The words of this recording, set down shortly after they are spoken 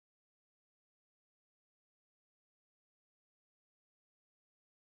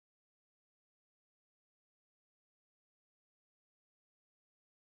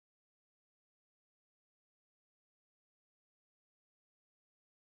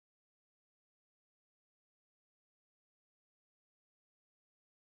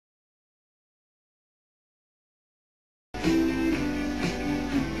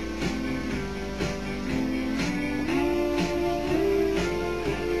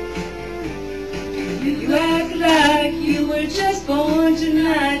You act like you were just born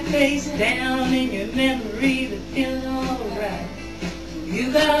tonight, face down in your memory, but feeling alright.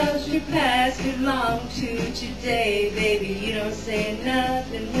 You got your past belong to today, baby. You don't say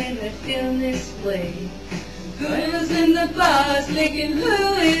nothing when they're feeling this way. Girls in the bars thinking,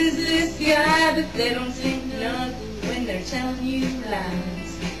 who is this guy? But they don't think nothing when they're telling you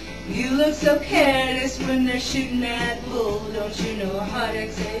lies. You look so careless when they're shooting that bull. Don't you know a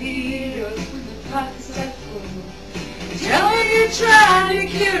heartache's a hero when the pockets are full? Tell me you're trying to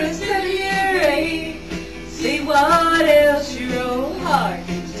cure a 7-year ache. See what else your old heart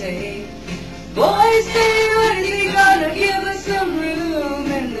can take. Boys say, when is he gonna give us some room?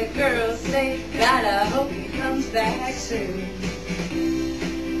 And the girls say, God, I hope he comes back soon.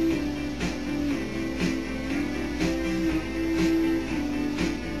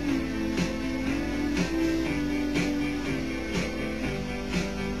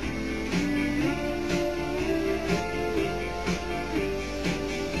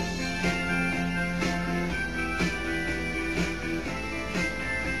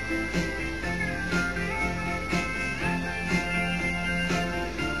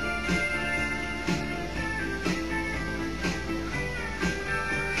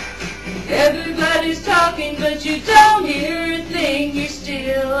 Everybody's talking, but you don't hear a thing. You're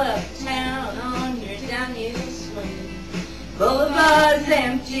still uptown on your downhill swing. Boulevard's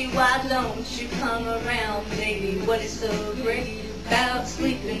empty, why don't you come around, baby? What is so great about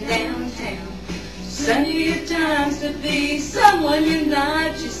sleeping downtown? Sunday times to be someone you're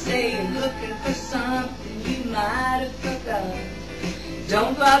not. You say you're looking for something you might have forgot.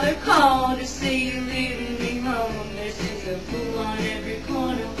 Don't bother calling to see you leaving me home. There's just a fool on every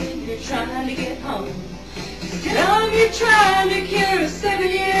corner when you're trying to get home. Just tell him you're trying to cure a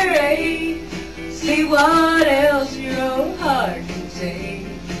 7-year ache. See what else your old heart can take.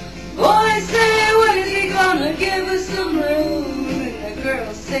 Boys say, when is he gonna give us some room? And the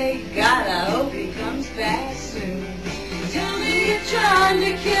girls say, God, I hope he comes back soon. Tell me you're trying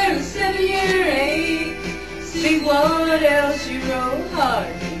to cure a 7-year ache. See what else your old heart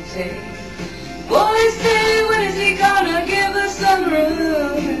can take. Boys say, when is he gonna give us some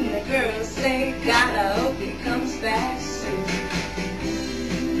room? And the girls say, God, I hope he comes back soon.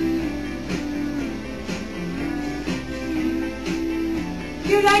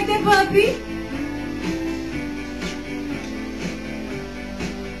 You like that, puppy?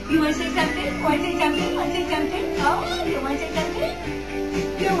 You want to say something? Want to say something? Want to say something? Oh, you want to say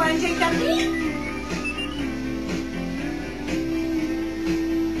something? You want to say something?